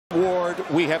Bernard,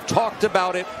 we have talked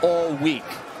about it all week,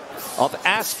 of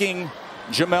asking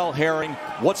Jamel Herring,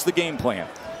 what's the game plan?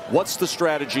 What's the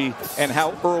strategy? And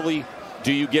how early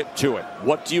do you get to it?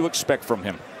 What do you expect from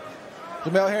him?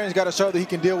 Jamel Herring's got to show that he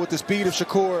can deal with the speed of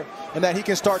Shakur and that he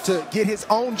can start to get his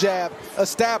own jab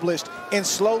established and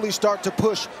slowly start to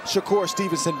push Shakur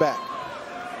Stevenson back.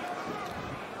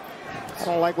 I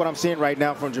don't like what I'm seeing right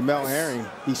now from Jamel Herring.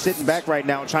 He's sitting back right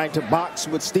now trying to box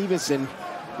with Stevenson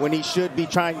when he should be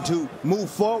trying to move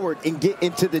forward and get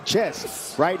into the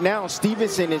chest. Right now,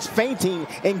 Stevenson is feinting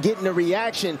and getting the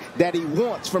reaction that he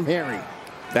wants from Herring.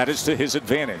 That is to his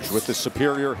advantage with the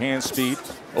superior hand speed,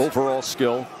 overall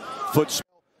skill, foot speed.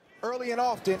 Early and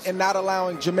often, and not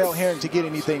allowing Jamel Herring to get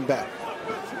anything back.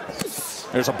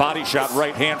 There's a body shot,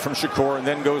 right hand from Shakur, and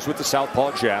then goes with the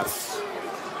southpaw jab.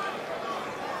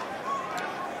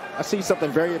 I see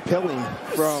something very appealing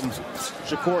from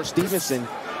Shakur Stevenson.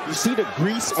 You see the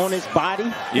grease on his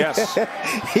body? Yes.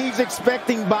 He's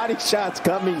expecting body shots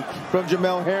coming from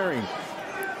Jamel Herring.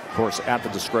 Of course, at the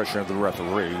discretion of the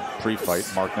referee, pre-fight,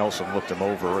 Mark Nelson looked him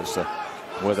over as to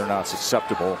whether or not it's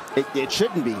acceptable. It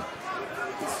shouldn't be.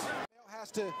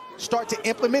 Has to start to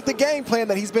implement the game plan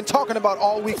that he's been talking about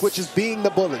all week, which is being the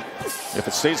bully. If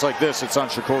it stays like this, it's on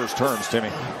Shakur's terms,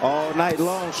 Timmy. All night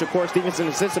long, Shakur Stevenson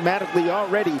is systematically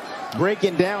already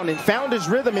breaking down and found his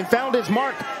rhythm and found his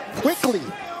mark quickly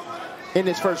in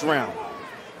his first round.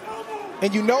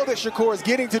 And you know that Shakur is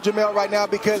getting to Jamel right now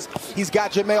because he's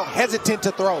got Jamel hesitant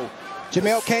to throw.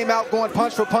 Jamel came out going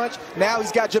punch for punch. Now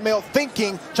he's got Jamel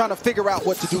thinking, trying to figure out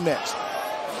what to do next.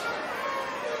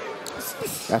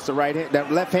 That's the right hand,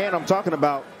 that left hand I'm talking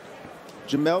about.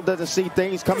 Jamel doesn't see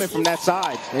things coming from that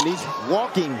side, and he's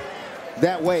walking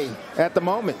that way at the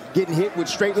moment, getting hit with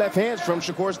straight left hands from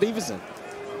Shakur Stevenson.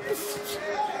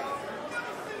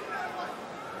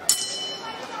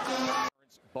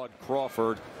 Bud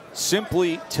Crawford,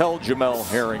 simply tell Jamel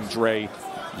Herring, Dre,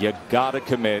 you gotta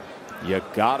commit,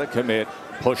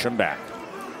 push him back.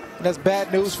 And that's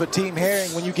bad news for Team Herring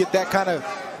when you get that kind of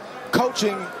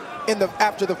coaching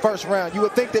after the first round. You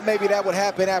would think that maybe that would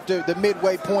happen after the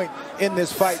midway point in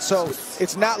this fight. So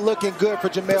it's not looking good for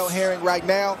Jamel Herring right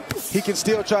now. He can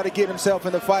still try to get himself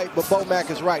in the fight, but Bomac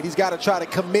is right. He's got to try to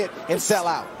commit and sell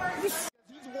out. He's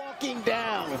walking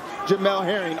down Jamel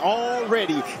Herring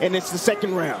already, and it's the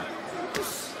second round.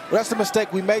 Well, that's the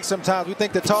mistake we make sometimes. We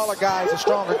think the taller guy is the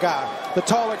stronger guy. The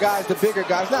taller guy is the bigger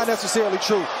guy. It's not necessarily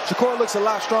true. Shakur looks a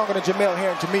lot stronger than Jamel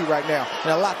Herring to me right now,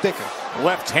 and a lot thicker.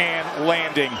 Left hand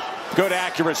landing. Good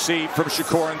accuracy from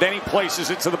Shakur, and then he places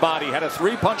it to the body. Had a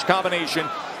three-punch combination,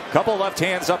 couple left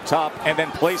hands up top, and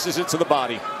then places it to the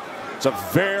body. It's a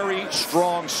very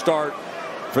strong start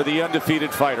for the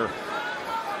undefeated fighter.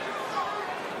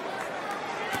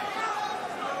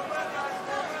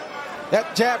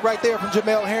 That jab right there from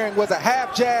Jamel Herring was a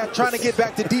half jab, trying to get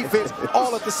back to defense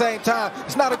all at the same time.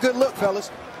 It's not a good look, fellas.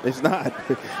 It's not.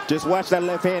 Just watch that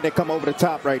left hand that come over the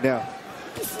top right now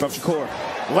from Shakur.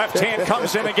 Left hand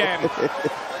comes in again.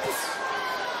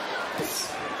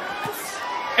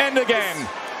 And again.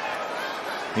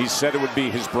 He said it would be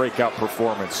his breakout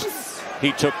performance.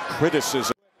 He took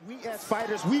criticism. We as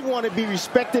fighters, we want to be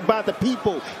respected by the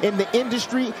people in the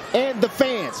industry and the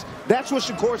fans. That's what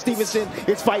Shakur Stevenson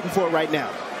is fighting for right now.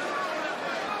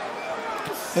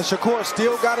 And Shakur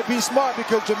still got to be smart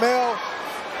because Jamel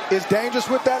is dangerous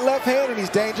with that left hand and he's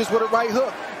dangerous with a right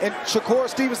hook. And Shakur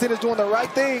Stevenson is doing the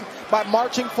right thing by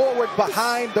marching forward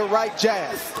behind the right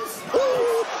jab.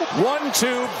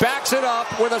 1-2, backs it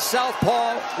up with a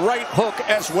southpaw right hook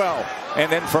as well.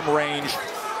 And then from range,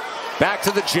 back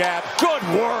to the jab. Good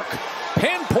work.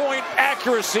 Pinpoint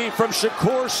accuracy from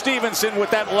Shakur Stevenson with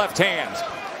that left hand.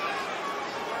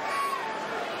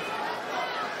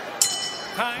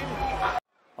 Time.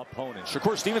 Opponent.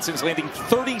 Shakur Stevenson's landing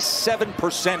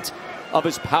 37% of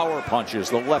his power punches.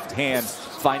 The left hand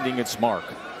finding its mark.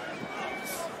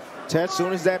 As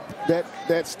soon as that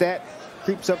stat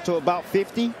creeps up to about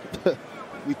 50,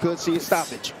 we could see a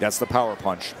stoppage. That's the power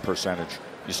punch percentage.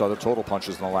 You saw the total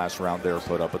punches in the last round there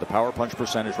put up, but the power punch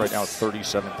percentage right now is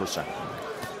 37%.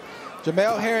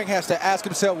 Jamel Herring has to ask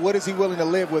himself, what is he willing to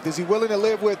live with? Is he willing to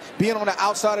live with being on the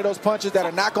outside of those punches that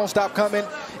are not going to stop coming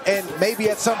and maybe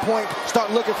at some point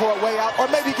start looking for a way out, or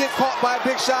maybe get caught by a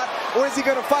big shot? Or is he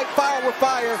going to fight fire with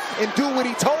fire and do what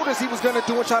he told us he was going to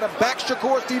do and try to back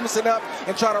Shakur Stevenson up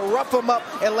and try to rough him up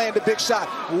and land a big shot?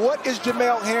 What is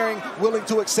Jamel Herring willing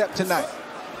to accept tonight?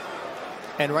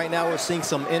 And right now we're seeing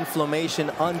some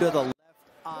inflammation under the left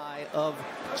eye of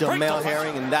Jamel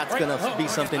Herring, and that's going to be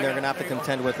something they're going to have to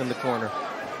contend with in the corner.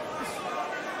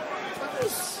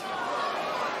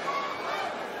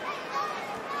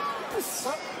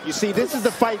 You see, this is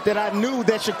the fight that I knew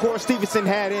that Shakur Stevenson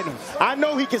had in him. I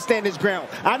know he can stand his ground.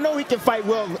 I know he can fight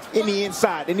well in the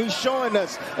inside. And he's showing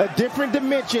us a different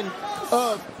dimension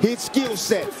of his skill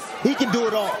set. He can do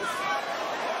it all.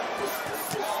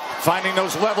 Finding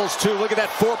those levels, too. Look at that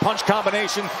 4-punch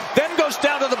combination. Then goes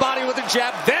down to the body with a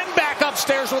jab. Then back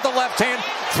upstairs with the left hand.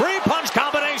 3-punch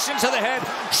combination to the head.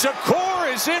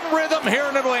 Shakur is in rhythm here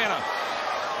in Atlanta.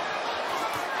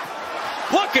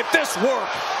 Look at this work.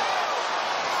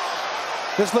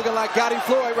 It's looking like Gotti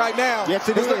Floyd right now. Yes,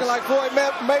 it is. It's looking like Floyd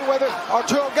Mayweather,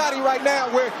 Arturo Gotti right now,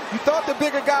 where you thought the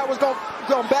bigger guy was going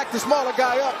to back the smaller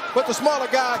guy up, but the smaller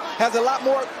guy has a lot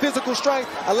more physical strength,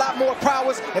 a lot more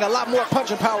prowess, and a lot more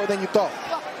punching power than you thought.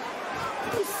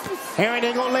 Herring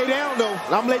ain't going to lay down, though.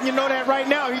 I'm letting you know that right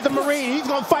now. He's a Marine. He's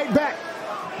going to fight back.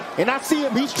 And I see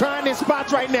him. He's trying his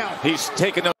spots right now. He's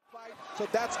taking those. So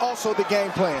that's also the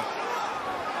game plan.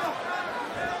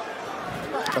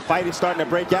 The fight is starting to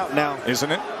break out now. Isn't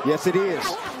it? Yes, it is.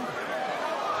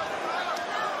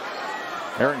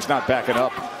 Herring's not backing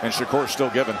up, and Shakur's still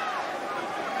giving.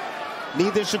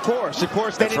 Neither Shakur.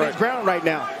 Shakur standing right. his ground right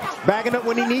now. Backing up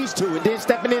when he needs to, and then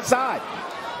stepping inside.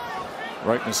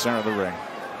 Right in the center of the ring.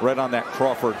 Right on that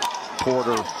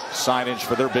Crawford-Porter signage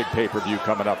for their big pay-per-view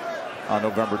coming up on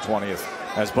November 20th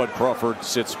as Bud Crawford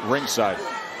sits ringside.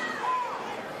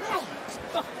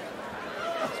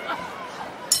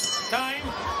 Time.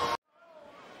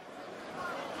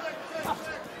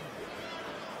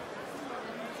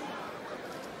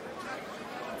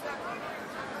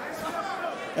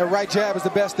 And right jab is the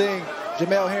best thing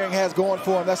Jamel Herring has going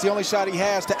for him. That's the only shot he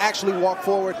has to actually walk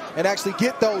forward and actually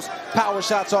get those power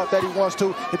shots off that he wants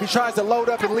to. If he tries to load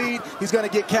up and lead, he's going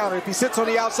to get countered. If he sits on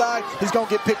the outside, he's going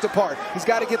to get picked apart. He's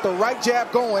got to get the right jab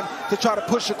going to try to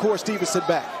push Shakur Stevenson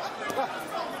back.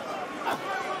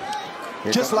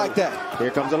 Just like that.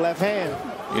 Here comes the left hand.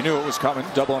 You knew it was coming,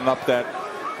 doubling up that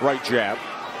right jab.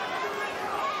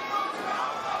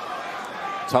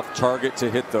 Tough target to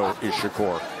hit, though, is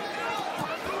Shakur.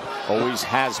 Always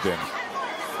has been.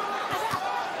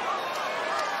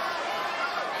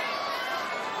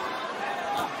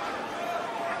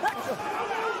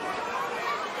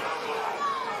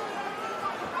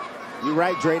 You're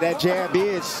right, Dre. That jab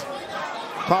is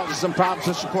causing some problems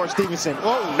for Shakur Stevenson.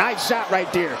 Whoa, nice shot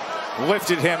right there.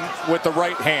 Lifted him with the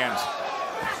right hand.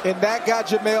 And that got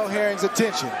Jamel Herring's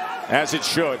attention. As it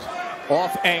should.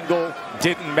 Off angle,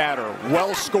 didn't matter.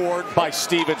 Well scored by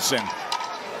Stevenson.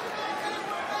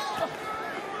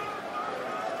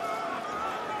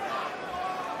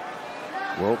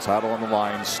 World title on the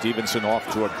line. Stevenson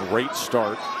off to a great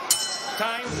start.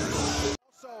 Time.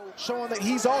 Showing that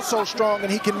he's also strong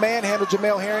and he can manhandle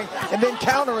Jamel Herring, and then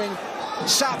countering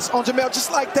shots on Jamel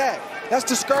just like that. That's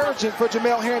discouraging for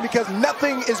Jamel Herring because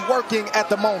nothing is working at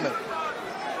the moment.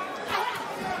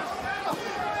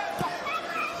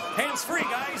 Hands free,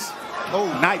 guys. Oh,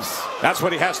 nice. That's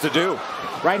what he has to do.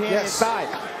 Right hand Yes. inside.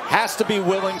 Has to be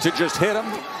willing to just hit him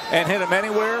and hit him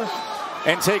anywhere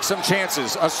and take some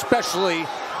chances, especially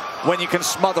when you can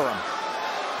smother him.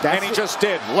 And he just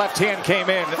did. Left hand came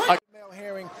in. Jamel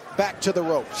Herring back to the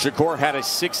ropes. Shakur had a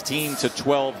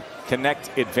 16-12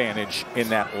 connect advantage in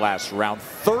that last round.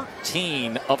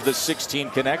 13 of the 16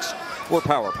 connects were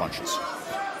power punches.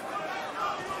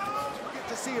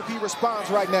 To see if he responds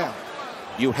right now.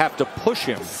 You have to push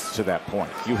him to that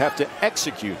point. You have to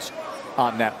execute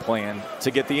on that plan to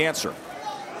get the answer.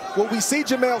 Well, we see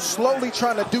Jamel slowly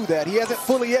trying to do that. He hasn't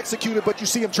fully executed, but you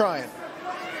see him trying.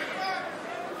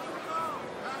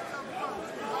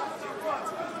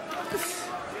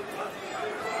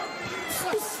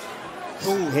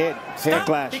 Ooh, head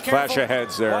clash. Be careful. Clash of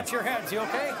heads there. Watch your heads. You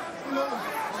okay?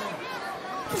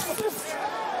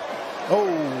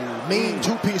 Oh, mean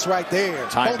two-piece right there.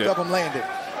 Timed Both it. of them landed.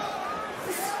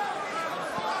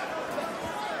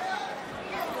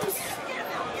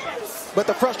 But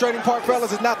the frustrating part,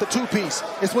 fellas, is not the two-piece.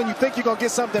 It's when you think you're going to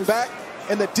get something back,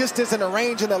 and the distance and the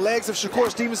range and the legs of Shakur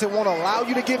Stevenson won't allow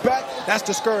you to get back. That's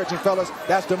discouraging, fellas.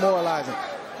 That's demoralizing.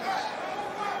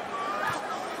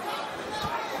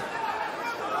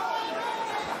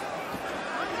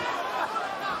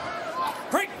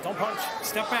 Break. Don't punch.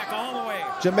 Step back all the way.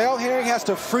 Jamel Herring has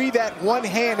to free that one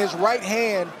hand, his right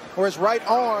hand or his right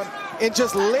arm, and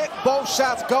just let both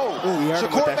shots go. Ooh, he hurt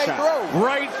him with Shakur that may shot. throw,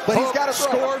 Right but he's hook got to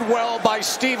throw. scored well by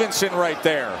Stevenson right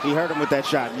there. He hurt him with that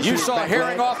shot. You see his saw back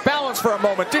Herring leg? off balance for a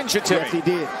moment, didn't you, Timmy? Yes, he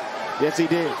did. Yes, he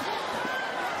did.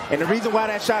 And the reason why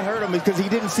that shot hurt him is because he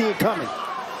didn't see it coming.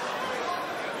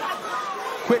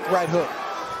 Quick right hook.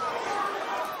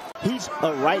 He's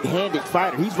a right-handed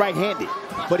fighter. He's right-handed,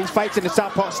 but he fights in the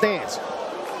southpaw stance.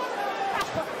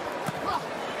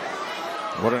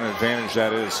 What an advantage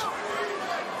that is.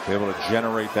 Be able to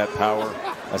generate that power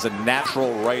as a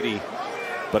natural righty,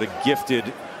 but a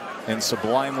gifted and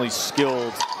sublimely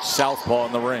skilled southpaw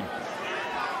in the ring.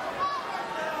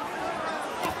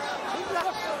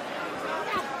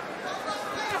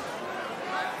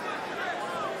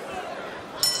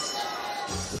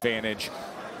 Advantage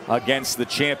against the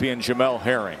champion Jamel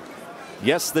Herring.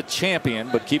 Yes, the champion,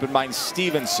 but keep in mind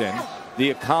Stevenson, the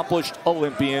accomplished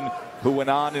Olympian who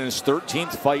went on in his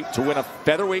 13th fight to win a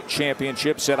featherweight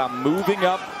championship, said I'm moving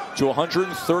up to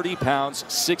 130 pounds,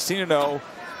 16-0,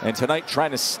 and tonight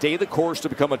trying to stay the course to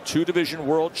become a two-division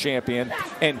world champion,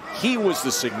 and he was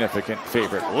the significant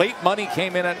favorite. Late money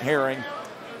came in at Herring,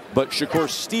 but Shakur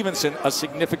Stevenson a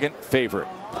significant favorite.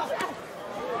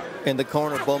 In the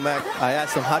corner, Bomac, I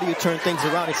asked him, how do you turn things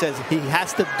around? He says he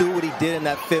has to do what he did in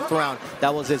that 5th round.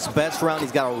 That was his best round.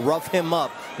 He's got to rough him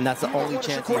up, and that's the only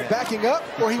chance he had. Backing up,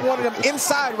 or he wanted him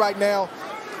inside right now.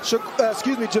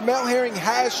 Jamel Herring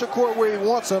has Shakur where he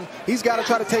wants him. He's got to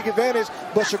try to take advantage,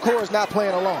 but Shakur is not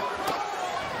playing along.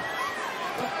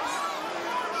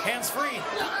 Hands free.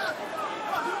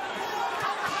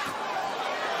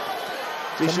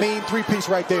 It's a mean 3-piece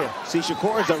right there. See,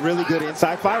 Shakur is a really good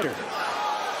inside fighter.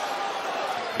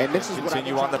 And this is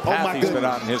continue on the path he's been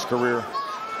on in his career.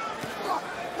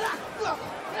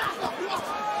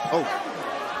 Oh.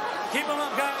 Keep him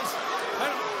up, guys.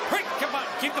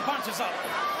 Keep the punches up.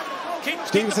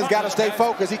 Stevenson's got to stay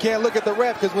focused. He can't look at the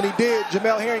ref, because when he did,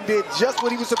 Jamel Herring did just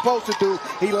what he was supposed to do.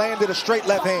 He landed a straight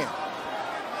left hand.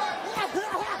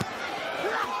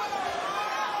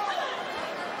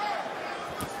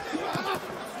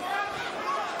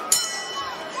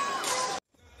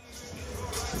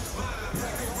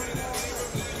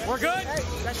 We're good.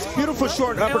 Beautiful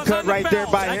short uppercut right there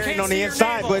by Herring on the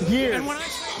inside, but here,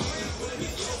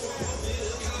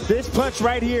 this punch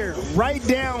right here, right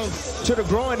down to the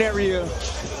groin area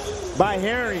by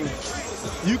Herring,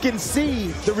 you can see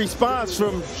the response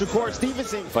from Shakur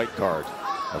Stevenson. Fight card.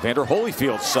 Evander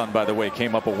Holyfield's son, by the way,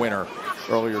 came up a winner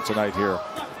earlier tonight here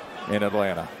in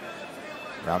Atlanta.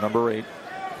 Round number 8.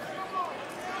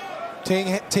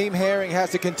 Team Herring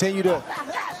has to continue to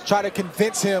try to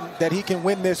convince him that he can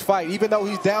win this fight. Even though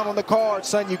he's down on the card,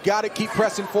 son, you got to keep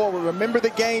pressing forward. Remember the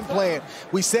game plan.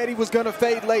 We said he was going to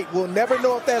fade late. We'll never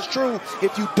know if that's true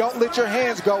if you don't let your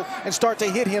hands go and start to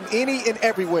hit him any and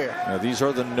everywhere. Now, these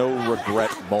are the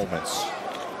no-regret moments.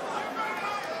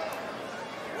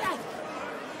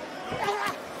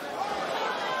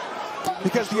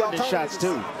 Because the alternative shots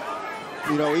too.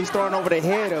 You know, he's throwing over the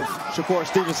head of Shakur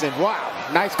Stevenson. Wow,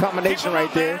 nice combination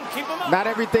right there. Not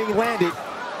everything landed.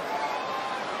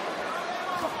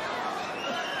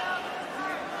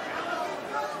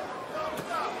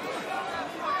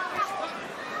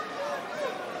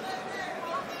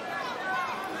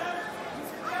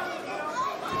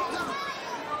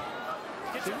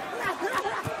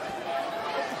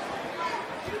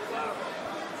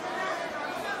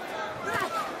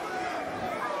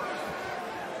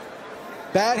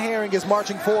 Bad Herring is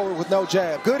marching forward with no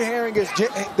jab. Good Herring is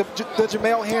the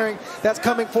Jamel Herring that's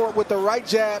coming forward with the right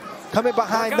jab, coming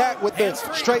behind that with the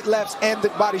straight lefts and the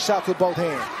body shots with both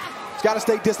hands. He's got to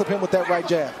stay disciplined with that right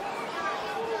jab.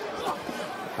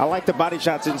 I like the body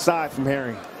shots inside from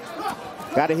Herring.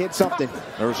 Got to hit something.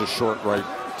 There's a short right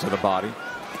to the body.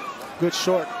 Good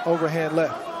short overhand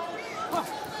left.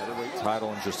 Featherweight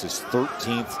title in just his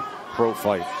 13th pro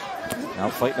fight. Now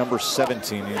fight number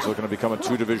 17. He's looking to become a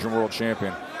two-division world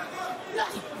champion.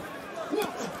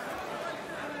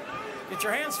 Get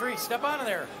your hands free. Step out of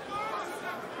there.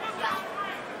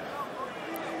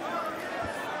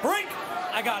 Break.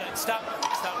 I got it. Stop.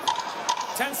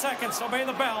 Stop. 10 seconds. Obey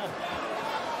the bell.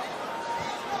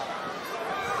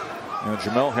 You know,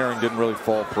 Jamel Herring didn't really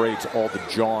fall prey to all the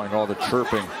jawing, all the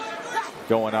chirping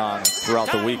going on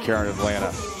throughout the week here in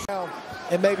Atlanta.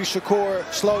 And maybe Shakur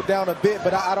slowed down a bit,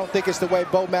 but I don't think it's the way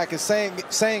Bomac is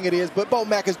saying it is. But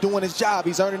Bomac is doing his job.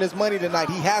 He's earning his money tonight.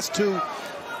 He has to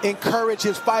encourage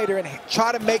his fighter and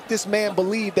try to make this man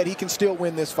believe that he can still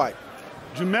win this fight.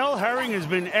 Jamel Herring has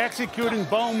been executing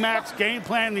Bomac's game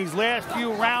plan these last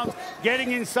few rounds,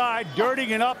 getting inside,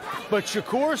 dirtying it up. But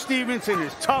Shakur Stevenson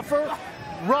is tougher,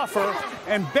 rougher,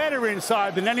 and better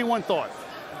inside than anyone thought.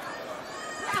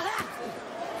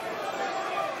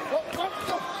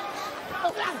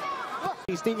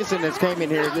 Stevenson has came in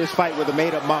here this fight with a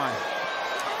made-up mind.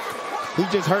 He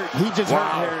just hurt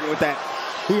Herring with that.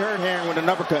 He hurt Herring with an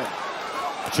uppercut.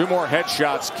 2 more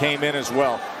headshots came in as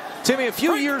well. Timmy, a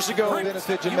few years ago,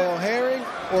 benefit Jamel Herring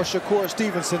or Shakur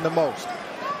Stevenson the most?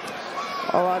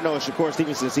 All I know is Shakur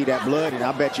Stevenson see that blood, and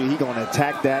I bet you he's going to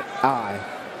attack that eye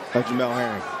of Jamel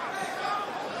Herring.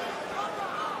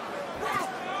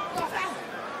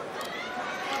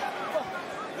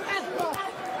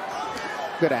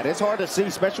 of that. It's hard to see,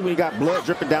 especially when you got blood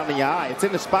dripping down the eye. It's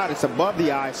in the spot. It's above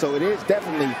the eye, so it is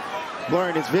definitely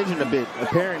blurring his vision a bit,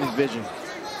 impairing his vision.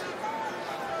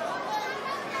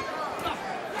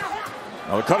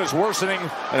 Well, the cut is worsening,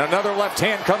 and another left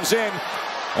hand comes in.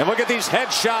 And look at these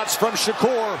headshots from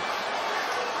Shakur.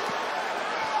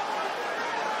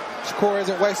 Shakur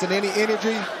isn't wasting any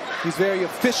energy. He's very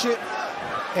efficient,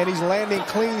 and he's landing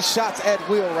clean shots at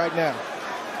will right now.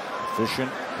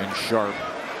 Efficient and sharp,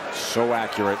 so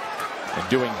accurate, and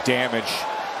doing damage.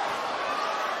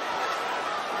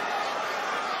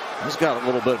 He's got a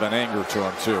little bit of an anger to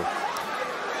him, too.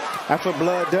 That's what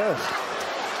blood does.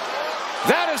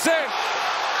 That is it.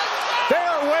 They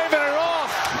are waving it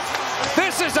off.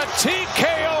 This is a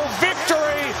TKO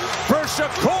victory for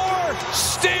Shakur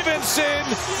Stevenson,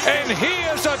 and he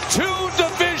is a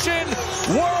 2-division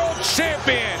world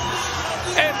champion.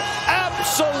 An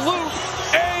absolute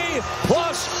A+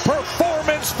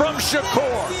 performance from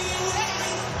Shakur.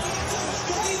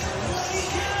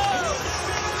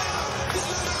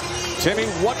 Timmy,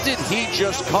 what did he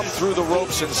just come through the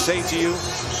ropes and say to you?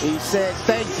 He said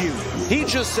thank you. He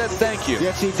just said thank you.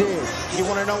 Yes, he did. You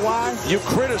want to know why? You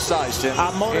criticized him I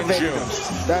motivated in June. him.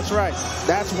 That's right.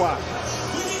 That's why.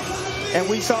 And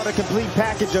we saw the complete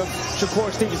package of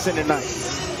Shakur Stevenson tonight.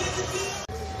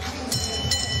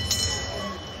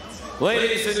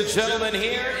 Ladies and gentlemen,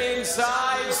 here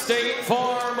inside State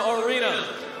Farm Arena,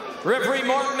 referee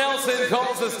Mark Nelson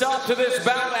calls a stop to this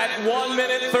bout at 1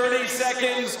 minute 30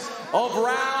 seconds of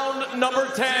round number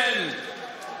 10.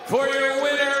 For your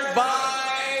winner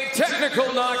by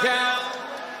technical knockout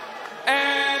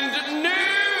and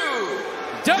new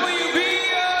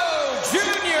WBO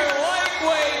Junior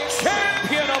Lightweight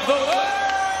Champion of the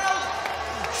World,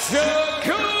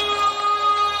 Shakur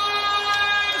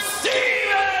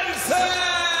Stevenson!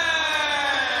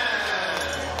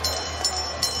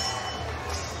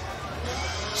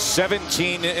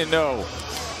 17-0.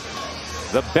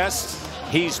 The best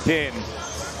he's been.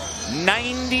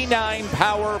 99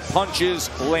 power punches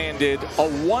landed, a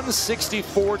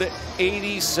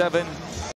 164-87